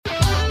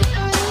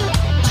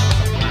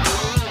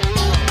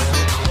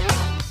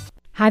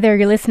Hi there,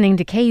 you're listening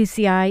to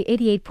KUCI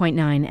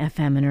 88.9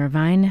 FM in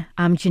Irvine.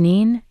 I'm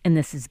Janine, and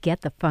this is Get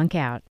the Funk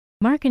Out.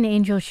 Mark and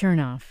Angel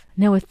Chernoff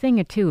know a thing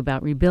or two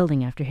about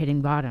rebuilding after hitting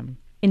bottom.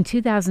 In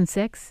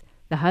 2006,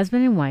 the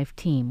husband and wife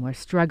team were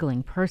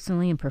struggling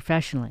personally and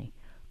professionally.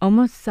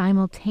 Almost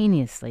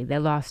simultaneously, they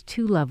lost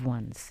two loved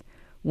ones,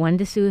 one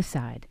to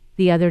suicide,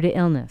 the other to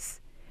illness,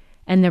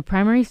 and their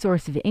primary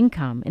source of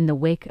income in the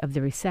wake of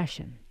the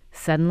recession.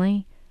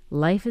 Suddenly,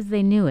 life as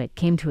they knew it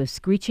came to a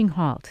screeching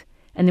halt,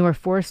 and they were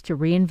forced to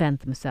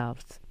reinvent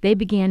themselves. They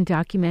began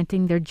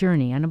documenting their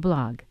journey on a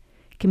blog,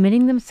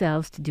 committing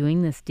themselves to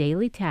doing this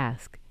daily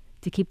task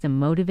to keep them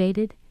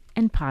motivated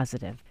and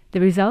positive. The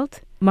result?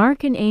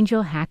 Mark and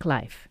Angel Hack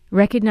Life,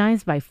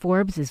 recognized by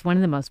Forbes as one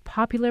of the most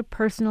popular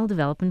personal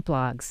development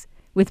blogs,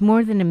 with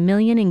more than 1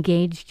 million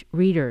engaged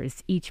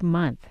readers each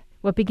month.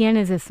 What began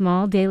as a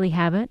small daily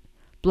habit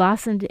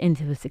blossomed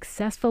into a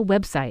successful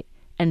website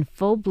and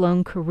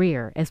full-blown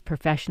career as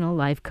professional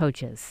life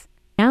coaches.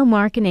 Now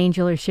Mark and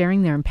Angel are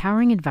sharing their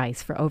empowering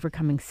advice for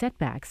overcoming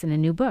setbacks in a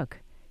new book,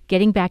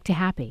 Getting Back to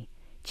Happy.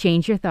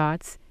 Change your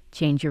thoughts,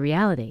 change your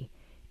reality,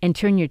 and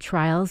turn your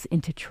trials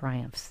into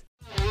triumphs.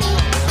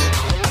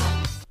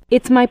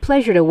 It's my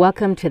pleasure to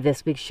welcome to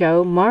this week's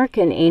show Mark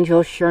and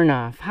Angel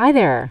Chernoff. Hi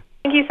there.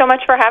 Thank you so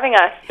much for having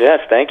us. Yes,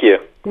 thank you.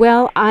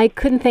 Well, I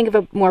couldn't think of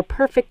a more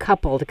perfect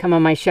couple to come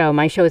on my show.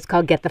 My show is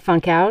called Get the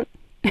Funk Out.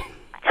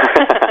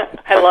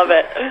 I love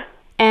it.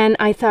 And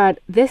I thought,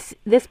 this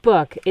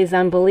book is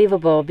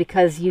unbelievable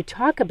because you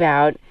talk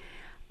about,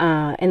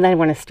 and then I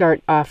want to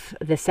start off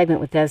this segment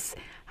with this,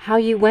 how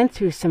you went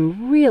through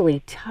some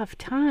really tough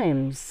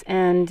times.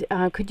 And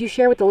could you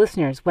share with the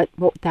listeners what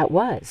that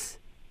was?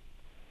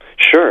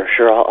 Sure.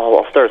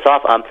 I'll start us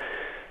off.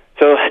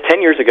 So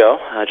 10 years ago,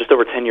 just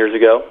over 10 years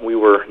ago, we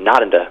were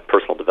not into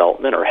personal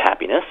development or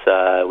happiness.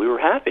 We were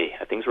happy.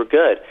 Things were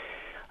good.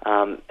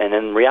 And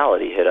then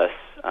reality hit us.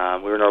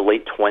 We were in our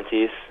late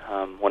 20s.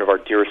 One of our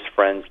dearest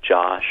friends,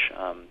 Josh,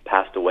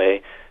 passed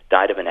away,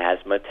 died of an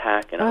asthma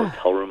attack in a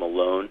hotel room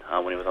alone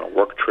when he was on a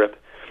work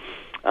trip,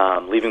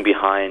 leaving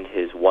behind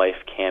his wife,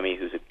 Cammie,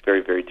 who's a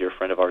very, very dear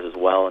friend of ours as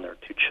well, and their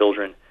 2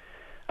 children.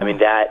 I mean,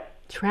 that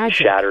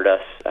tragic. Shattered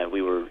us.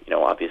 We were,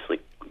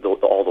 obviously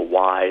all the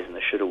whys and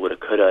the shoulda, woulda,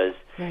 couldas.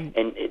 Right.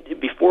 And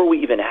before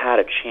we even had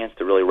a chance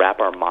to really wrap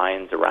our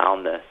minds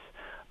around this,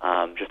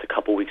 just a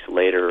couple weeks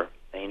later,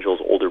 Angel's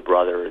older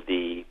brother,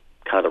 the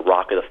kind of the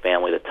rock of the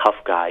family, the tough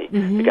guy,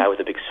 the guy with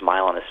a big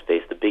smile on his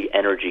face, the big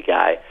energy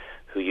guy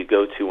who you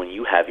go to when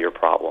you have your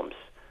problems,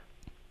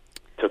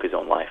 took his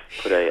own life,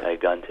 put a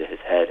gun to his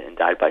head, and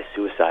died by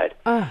suicide.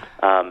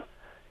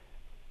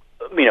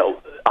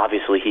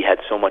 Obviously he had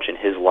so much in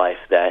his life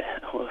that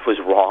was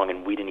wrong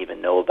and we didn't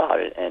even know about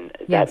it, and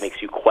that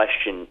makes you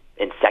question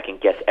and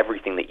second-guess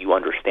everything that you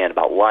understand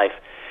about life.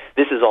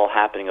 This is all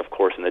happening, of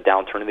course, in the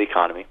downturn of the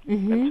economy,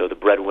 and so the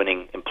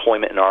breadwinning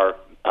employment in our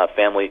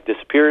family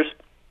disappears.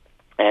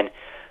 And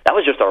that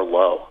was just our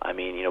low. I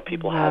mean,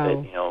 people have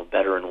it,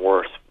 better and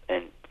worse.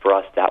 And for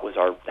us, that was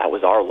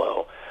our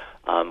low.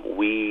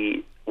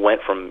 We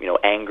went from,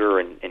 anger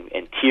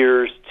and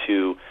tears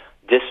to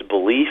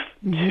disbelief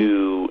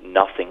to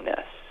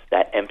nothingness,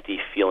 that empty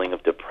feeling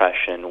of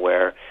depression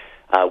where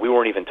we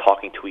weren't even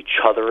talking to each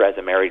other as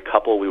a married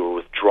couple. We were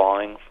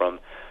withdrawing from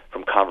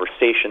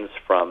conversations,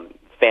 from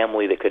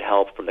family that could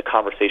help, from the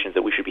conversations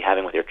that we should be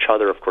having with each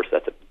other. Of course,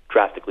 that's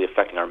drastically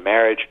affecting our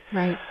marriage.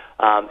 Right.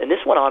 And this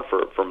went on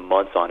for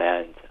months on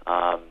end.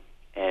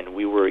 And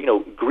we were,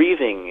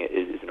 grieving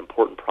is an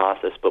important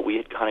process, but we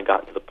had kind of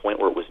gotten to the point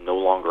where it was no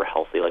longer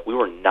healthy. Like we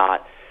were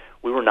not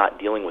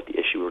dealing with the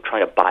issue. We were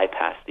trying to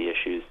bypass the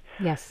issues.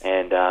 Yes.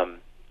 And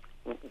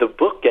the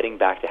book, Getting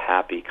Back to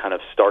Happy, kind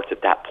of starts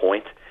at that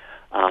point,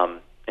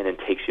 and then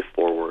takes you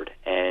forward.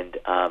 And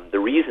the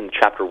reason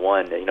chapter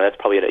 1, that's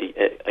probably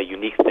a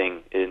unique thing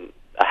in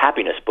a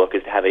happiness book,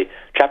 is to have a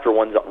chapter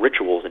 1's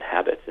rituals and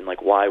habits. And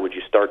why would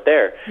you start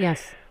there?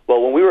 Yes.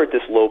 Well, when we were at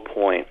this low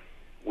point,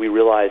 we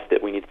realized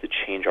that we needed to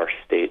change our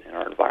state and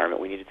our environment.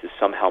 We needed to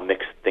somehow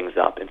mix things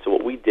up. And so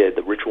what we did,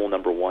 the ritual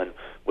number 1,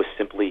 was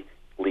simply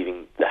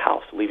leaving the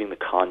house, leaving the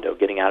condo,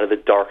 getting out of the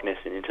darkness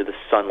and into the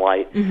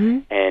sunlight,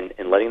 and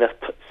letting the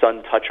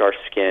sun touch our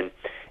skin,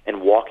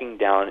 and walking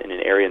down in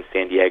an area in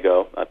San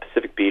Diego,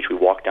 Pacific Beach. We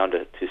walked down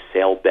to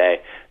Sail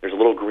Bay. There's a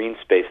little green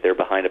space there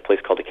behind a place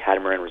called the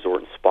Catamaran Resort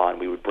and Spa, and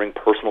we would bring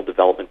personal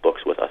development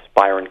books with us.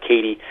 Byron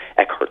Katie,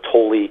 Eckhart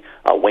Tolle,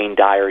 Wayne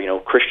Dyer,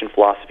 Christian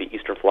philosophy,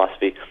 Eastern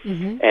philosophy.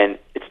 And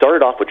it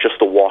started off with just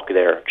a walk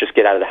there, just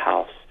get out of the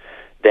house.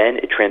 Then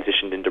it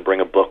transitioned into bring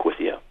a book with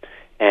you.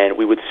 And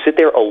we would sit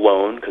there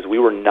alone because we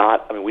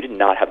did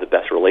not have the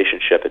best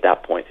relationship at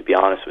that point, to be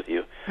honest with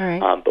you. All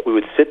right. But we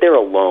would sit there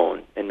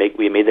alone, and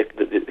we made the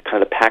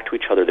kind of the pact to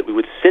each other that we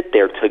would sit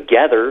there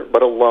together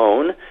but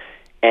alone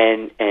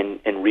and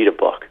read a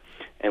book.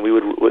 And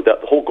the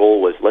whole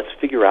goal was, let's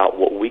figure out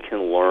what we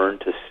can learn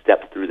to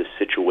step through the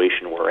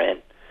situation we're in,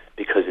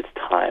 because it's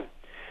time.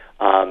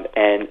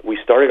 And we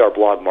started our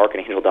blog,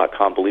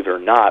 markandangel.com, believe it or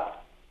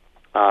not.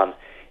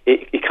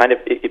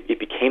 It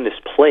became this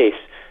place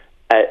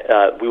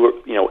we were,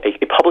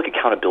 a public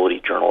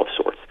accountability journal of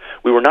sorts.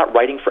 We were not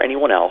writing for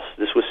anyone else.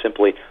 This was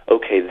simply,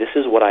 okay, this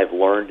is what I've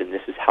learned, and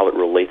this is how it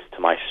relates to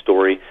my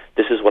story.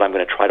 This is what I'm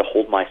going to try to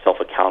hold myself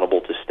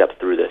accountable to step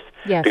through this.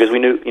 Yes. Because we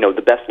knew,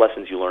 the best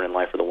lessons you learn in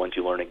life are the ones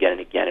you learn again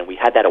and again. And we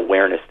had that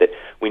awareness that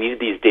we needed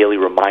these daily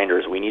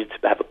reminders. We needed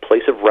to have a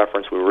place of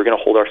reference where we were going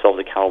to hold ourselves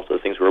accountable to the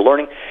things we were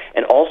learning,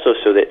 and also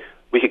so that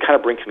we could kind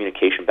of bring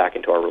communication back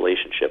into our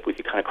relationship. We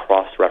could kind of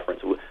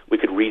cross-reference. We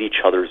could read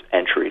each other's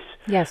entries.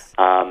 Yes.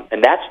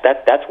 And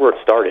that's where it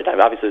started. I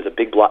mean, obviously, there's a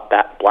big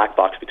black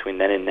box between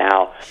then and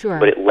now. Sure.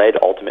 But it led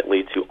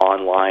ultimately to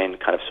online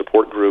kind of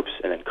support groups,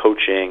 and then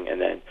coaching, and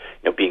then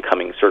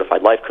becoming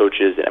certified life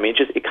coaches. And I mean,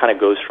 it kind of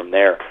goes from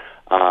there.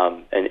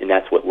 And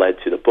that's what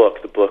led to the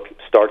book. The book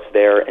starts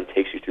there and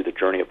takes you through the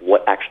journey of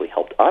what actually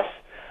helped us,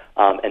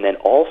 and then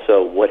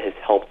also what has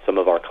helped some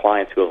of our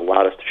clients who have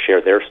allowed us to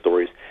share their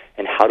stories,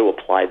 and how to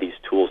apply these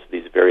tools to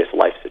these various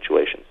life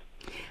situations.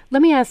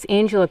 Let me ask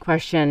Angel a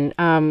question.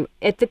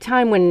 At the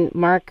time when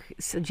Mark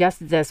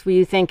suggested this, were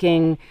you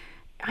thinking,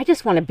 I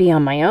just want to be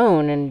on my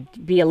own and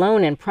be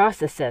alone and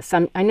process this?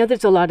 I know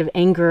there's a lot of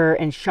anger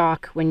and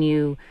shock when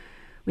you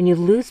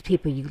lose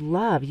people you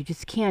love. You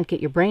just can't get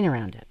your brain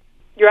around it.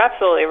 You're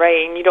absolutely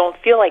right, and you don't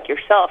feel like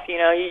yourself.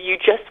 You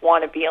just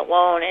want to be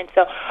alone. And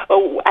so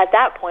at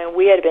that point,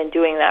 we had been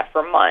doing that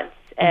for months.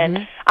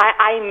 And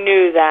I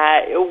knew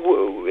that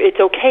it's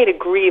okay to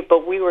grieve,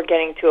 but we were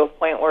getting to a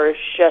point where it's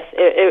just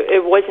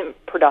it wasn't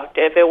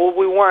productive.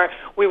 We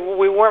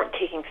weren't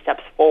taking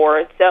steps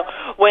forward. So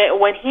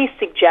when he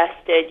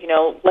suggested,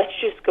 let's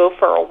just go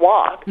for a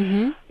walk.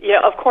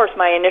 Of course,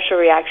 my initial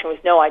reaction was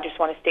no. I just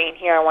want to stay in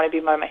here. I want to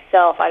be by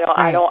myself.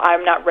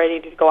 I'm not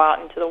ready to go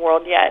out into the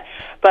world yet.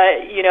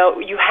 But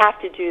you have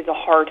to do the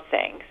hard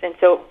things. And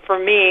so for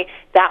me,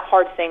 that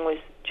hard thing was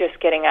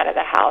just getting out of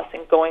the house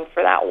and going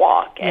for that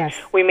walk. And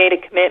we made a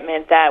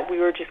commitment that we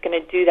were just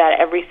going to do that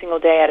every single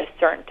day at a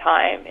certain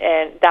time,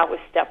 and that was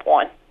step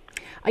one.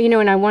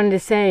 And I wanted to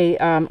say,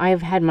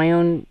 I've had my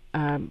own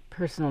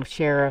personal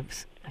share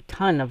of a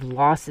ton of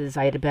losses.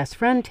 I had a best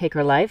friend take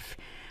her life,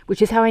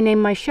 which is how I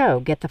named my show,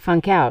 Get the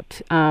Funk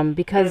Out,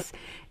 because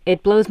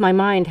it blows my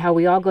mind how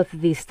we all go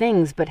through these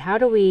things, but how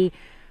do we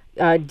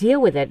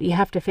deal with it? You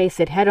have to face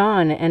it head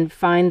on and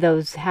find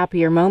those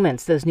happier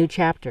moments, those new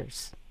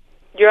chapters.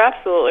 You're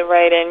absolutely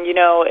right, and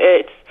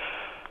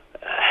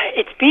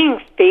it's being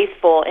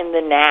faithful in the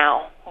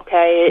now.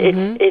 Okay,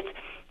 it's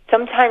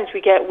sometimes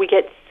we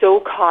get so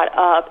caught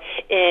up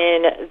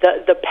in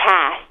the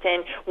past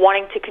and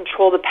wanting to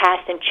control the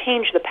past and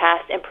change the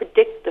past and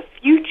predict the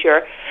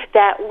future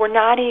that we're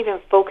not even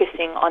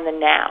focusing on the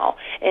now.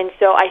 And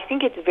so I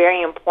think it's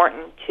very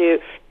important to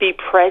be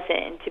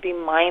present, to be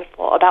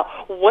mindful about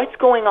what's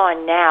going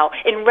on now,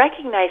 and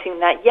recognizing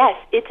that, yes,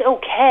 it's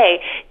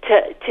okay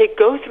to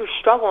go through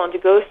struggle and to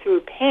go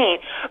through pain,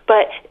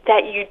 but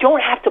that you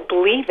don't have to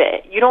believe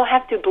it. You don't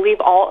have to believe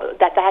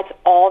that's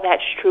all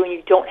that's true, and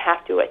you don't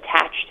have to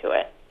attach to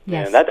it.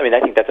 Yes. And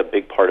I think that's a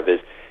big part of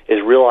it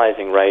is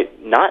realizing, right,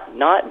 not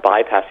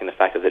bypassing the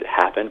fact that it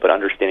happened, but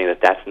understanding that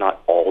that's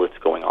not all that's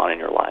going on in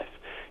your life.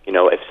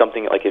 If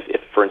something like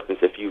if for instance,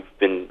 if you've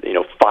been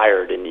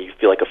fired and you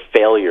feel like a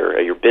failure,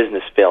 or your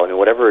business failed,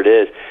 whatever it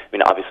is,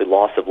 obviously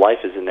loss of life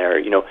is in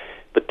there,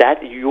 but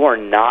that you are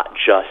not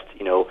just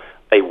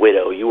a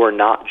widow. You are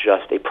not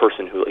just a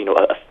person who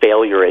a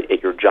failure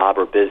at your job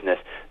or business.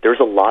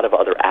 There's a lot of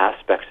other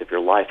aspects of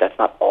your life. That's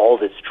not all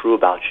that's true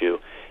about you.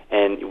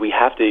 And we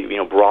have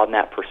to, broaden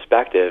that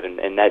perspective,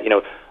 and that,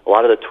 a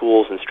lot of the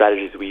tools and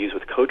strategies that we use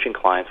with coaching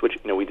clients, which,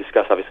 we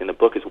discuss obviously in the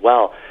book as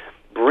well,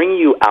 bring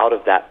you out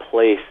of that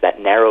place, that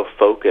narrow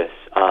focus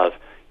of,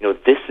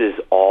 this is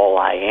all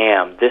I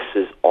am, this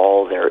is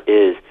all there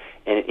is,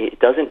 and it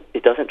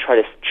doesn't try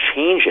to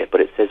change it, but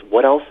it says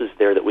what else is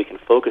there that we can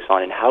focus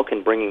on, and how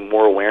can bringing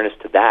more awareness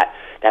to that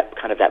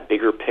kind of that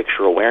bigger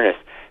picture awareness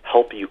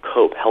help you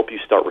cope, help you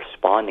start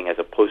responding as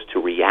opposed to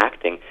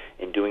reacting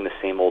and doing the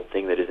same old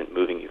thing that isn't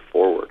moving you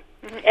forward.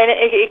 And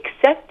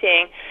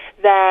accepting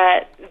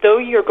that though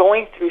you're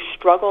going through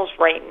struggles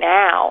right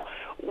now,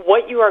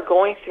 what you are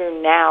going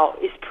through now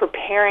is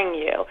preparing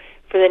you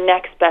for the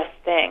next best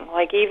thing.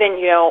 Like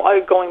even,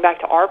 going back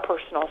to our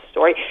personal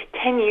story,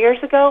 10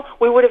 years ago,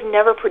 we would have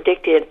never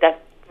predicted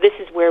that this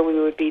is where we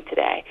would be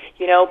today,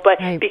 but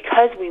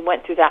because we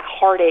went through that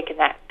heartache and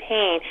that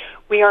pain,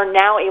 we are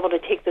now able to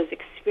take those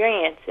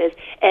experiences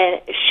and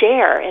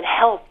share and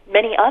help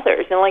many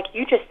others. And like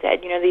you just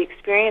said, the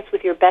experience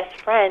with your best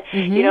friend,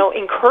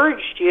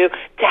 encouraged you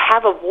to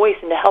have a voice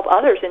and to help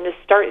others and to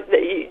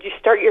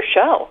start your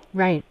show.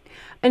 Right.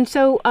 And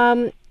so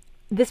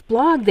this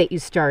blog that you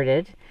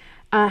started,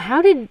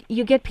 how did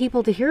you get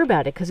people to hear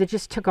about it? Because it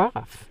just took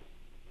off.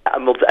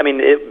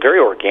 Very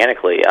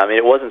organically.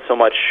 It wasn't so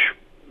much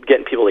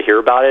getting people to hear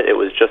about it. It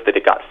was just that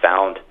it got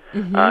found.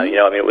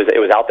 It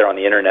was out there on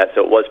the internet,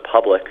 so it was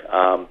public.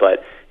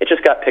 But it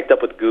just got picked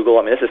up with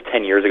Google. This is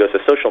 10 years ago, so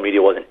social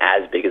media wasn't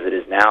as big as it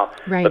is now.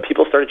 Right. But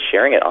people started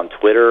sharing it on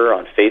Twitter,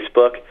 on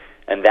Facebook,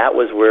 And that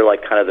was where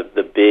like kind of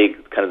the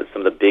big, kind of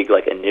some of the big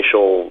like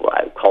initial,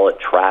 I call it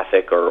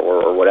traffic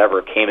or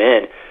whatever, came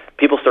in.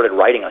 People started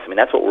writing us. I mean,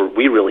 that's what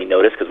we really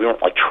noticed, because we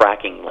weren't like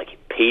tracking like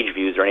page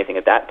views or anything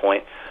at that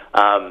point.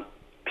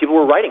 People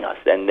were writing us,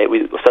 and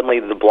suddenly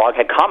the blog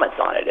had comments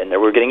on it, and they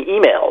were getting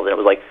emails, and it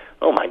was like,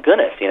 oh my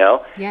goodness, you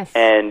know. Yes.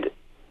 And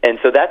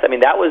so that's, I mean,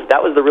 that was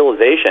the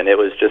realization. It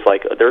was just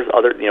like there's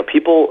other, you know,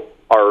 people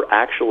are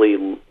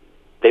actually,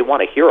 they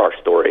want to hear our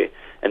story,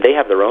 and they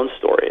have their own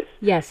stories.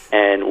 Yes.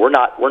 And we're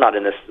not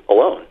in this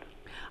alone.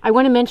 I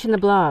want to mention the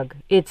blog.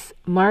 It's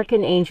Mark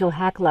and Angel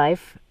Hack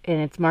Life, and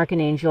it's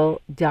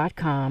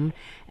markandangel.com.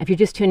 If you're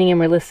just tuning in,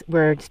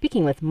 we're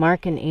speaking with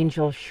Mark and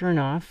Angel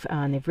Chernoff,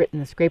 and they've written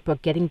this great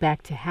book, Getting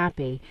Back to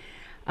Happy.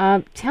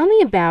 Tell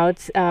me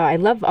about, I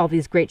love all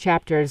these great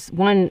chapters.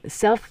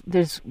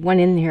 There's one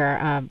in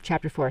here,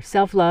 chapter 4,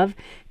 self-love,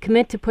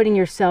 commit to putting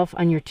yourself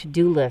on your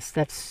to-do list.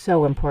 That's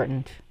so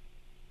important.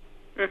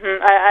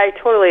 Mm-hmm. I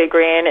totally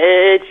agree, and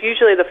it's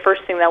usually the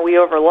first thing that we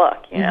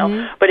overlook, you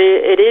know. But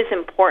it is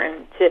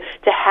important to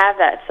have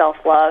that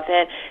self-love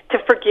and to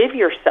forgive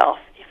yourself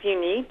if you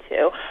need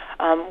to.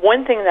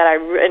 One thing that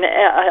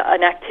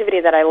an activity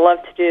that I love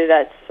to do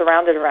that's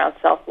surrounded around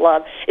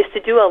self-love is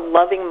to do a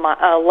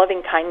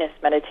loving kindness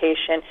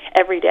meditation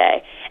every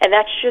day, and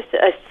that's just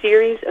a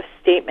series of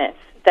statements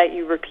that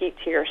you repeat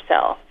to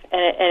yourself,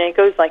 and it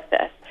goes like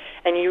this,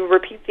 and you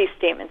repeat these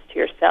statements to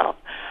yourself.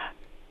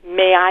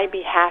 May I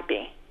be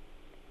happy.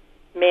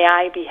 May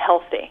I be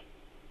healthy.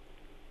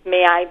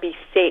 May I be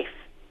safe.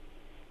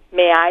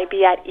 May I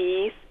be at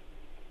ease.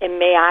 And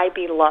may I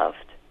be loved.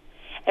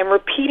 And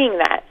repeating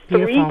that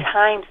 3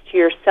 times to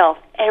yourself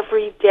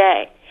every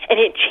day. And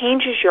it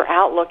changes your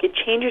outlook. It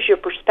changes your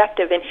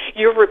perspective. And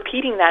you're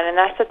repeating that, and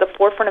that's at the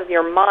forefront of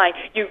your mind.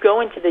 You go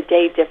into the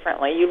day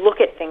differently. You look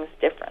at things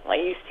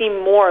differently. You see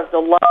more of the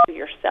love of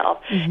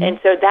yourself. Mm-hmm. And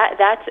so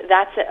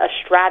that's a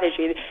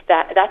strategy.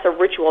 That's a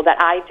ritual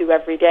that I do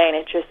every day, and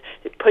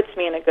it puts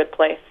me in a good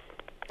place.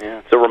 Yeah,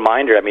 it's a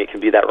reminder. I mean, it can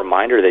be that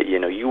reminder that, you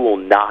know, you will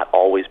not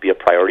always be a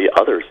priority to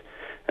others.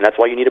 And that's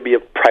why you need to be a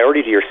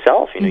priority to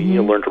yourself. You know, you need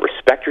to learn to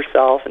respect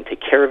yourself and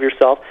take care of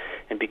yourself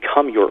and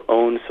become your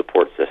own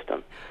support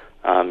system.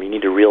 You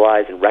need to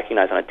realize and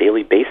recognize on a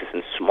daily basis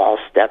in small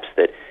steps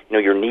that, you know,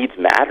 your needs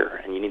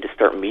matter, and you need to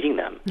start meeting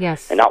them.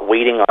 Yes. And not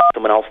waiting on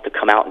someone else to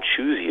come out and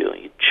choose you.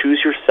 You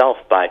choose yourself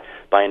by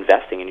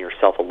investing in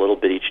yourself a little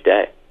bit each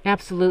day.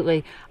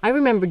 Absolutely. I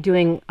remember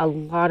doing a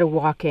lot of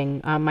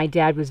walking. My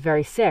dad was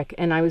very sick,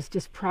 and I was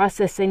just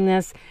processing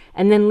this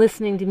and then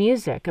listening to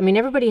music. I mean,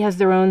 everybody has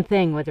their own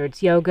thing, whether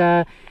it's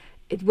yoga,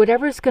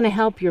 whatever's going to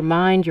help your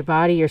mind, your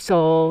body, your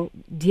soul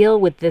deal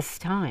with this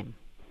time.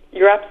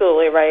 You're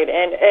absolutely right.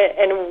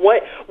 And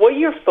what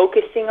you're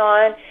focusing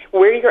on,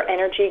 where your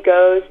energy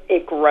goes,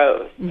 it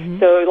grows. Mm-hmm.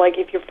 So, like,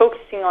 if you're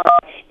focusing on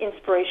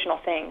inspirational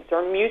things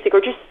or music or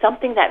just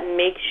something that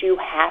makes you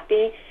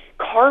happy,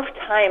 carve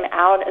time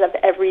out of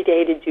every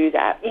day to do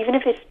that, even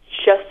if it's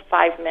just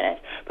 5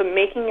 minutes. But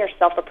making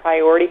yourself a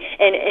priority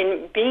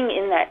and being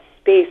in that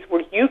space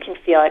where you can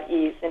feel at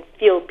ease and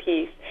feel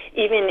peace,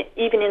 even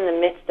in the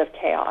midst of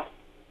chaos.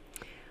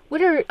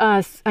 What are,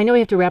 I know we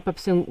have to wrap up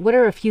soon, what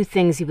are a few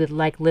things you would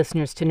like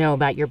listeners to know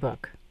about your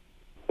book?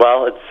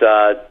 Well,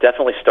 it's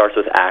definitely starts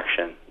with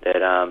action. That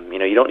you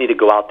know, you don't need to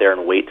go out there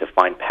and wait to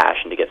find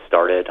passion to get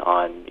started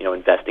on, you know,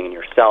 investing in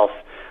yourself,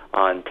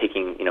 on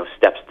taking, you know,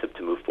 steps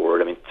to move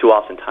forward. I mean, too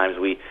often times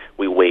we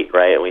wait,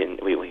 right?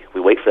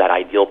 We wait for that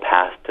ideal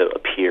path to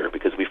appear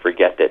because we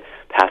forget that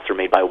paths are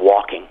made by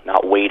walking,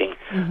 not waiting.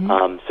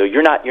 Mm-hmm. So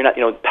you're not, you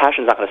know,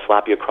 passion's not going to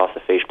slap you across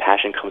the face.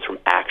 Passion comes from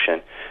action,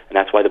 and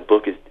that's why the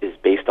book is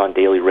based on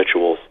daily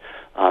rituals.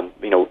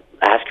 You know,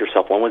 ask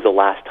yourself, when was the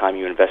last time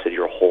you invested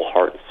your whole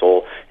heart and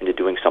soul into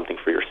doing something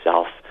for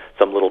yourself?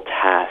 Some little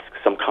task,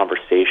 some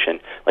conversation,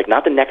 like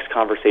not the next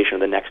conversation or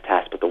the next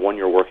task, but the one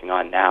you're working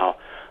on now.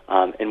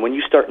 And when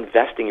you start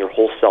investing your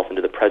whole self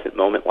into the present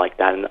moment like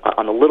that, and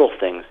on the little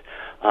things,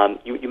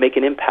 you make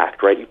an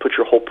impact, right? You put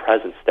your whole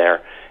presence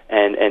there,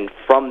 and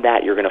from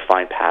that you're going to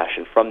find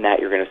passion. From that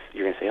you're going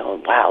to say,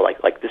 oh wow,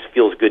 like this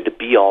feels good to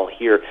be all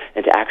here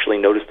and to actually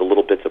notice the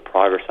little bits of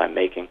progress I'm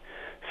making.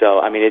 So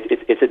I mean,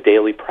 it's a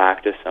daily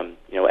practice. You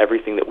know,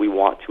 everything that we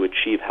want to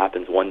achieve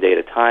happens one day at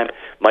a time.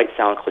 Might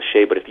sound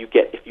cliche, but if you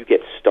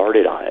get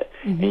started on it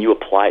mm-hmm. and you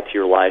apply it to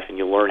your life and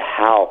you learn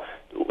how,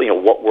 you know,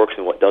 what works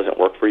and what doesn't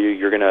work for you,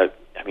 you're going to,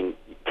 I mean,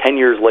 10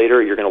 years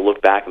later, you're going to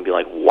look back and be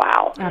like,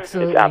 wow,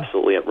 absolutely. It's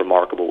absolutely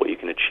remarkable what you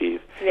can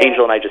achieve. Yeah.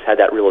 Angel and I just had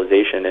that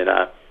realization in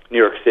New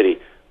York City.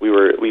 We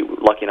were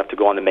lucky enough to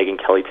go on the Megyn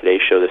Kelly Today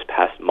Show this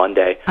past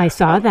Monday. I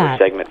saw that.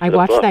 I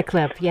watched that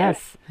clip,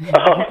 yes.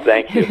 Oh,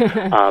 thank you.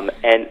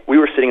 And we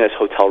were sitting in this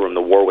hotel room,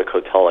 the Warwick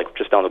Hotel, like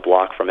just down the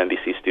block from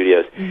NBC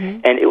Studios.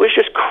 Mm-hmm. And it was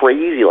just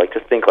crazy, like to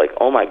think, like,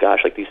 oh my gosh,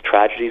 like these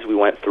tragedies we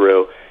went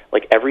through,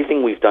 like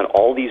everything we've done,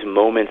 all these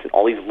moments and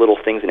all these little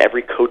things and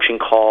every coaching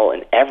call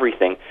and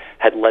everything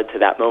had led to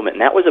that moment.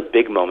 And that was a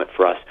big moment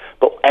for us.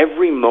 But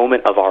every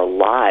moment of our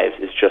lives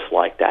is just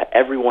like that.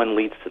 Everyone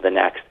leads to the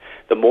next.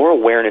 The more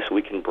awareness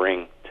we can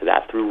bring to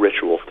that through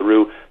ritual,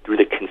 through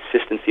the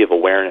consistency of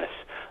awareness,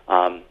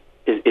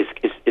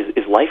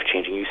 is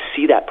life-changing. You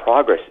see that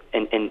progress,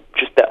 and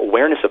just that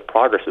awareness of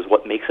progress is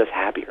what makes us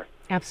happier.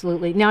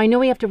 Absolutely. Now, I know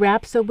we have to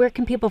wrap, so where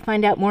can people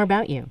find out more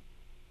about you?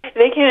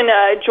 They can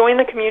join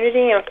the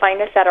community and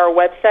find us at our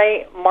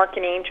website,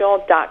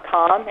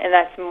 markandangel.com, and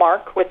that's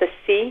Mark with a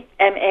C,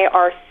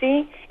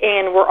 M-A-R-C,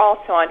 and we're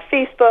also on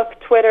Facebook,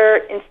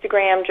 Twitter,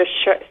 Instagram. Just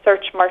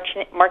search Mark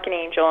and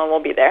Angel, and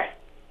we'll be there.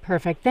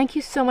 Perfect. Thank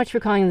you so much for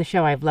calling the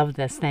show. I've loved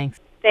this.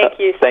 Thanks. Thank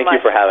you so much. Thank you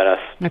for having us.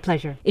 My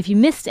pleasure. If you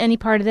missed any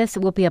part of this,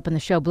 it will be up on the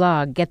show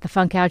blog,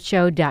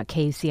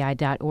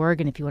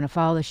 getthefunkoutshow.kuci.org. And if you want to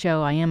follow the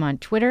show, I am on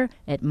Twitter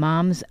at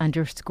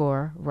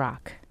moms_rock.